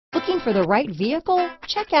Looking for the right vehicle?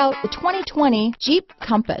 Check out the 2020 Jeep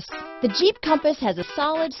Compass. The Jeep Compass has a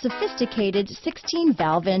solid, sophisticated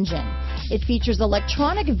 16-valve engine. It features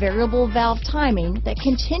electronic variable valve timing that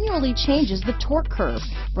continually changes the torque curve,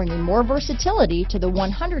 bringing more versatility to the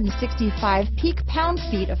 165 peak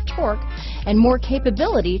pound-feet of torque and more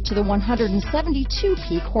capability to the 172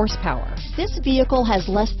 peak horsepower. This vehicle has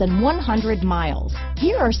less than 100 miles.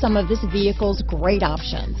 Here are some of this vehicle's great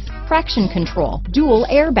options: traction control, dual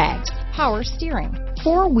airbags, power steering,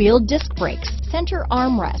 four-wheel disc brakes, center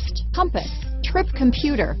armrest, compass, trip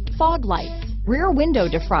computer, fog lights, rear window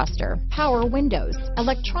defroster, power windows,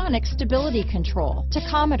 electronic stability control,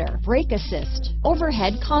 tachometer, brake assist,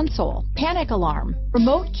 overhead console, panic alarm,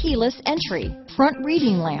 remote keyless entry, front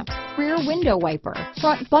reading lamps, rear window wiper,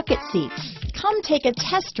 front bucket seats. Come take a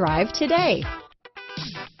test drive today.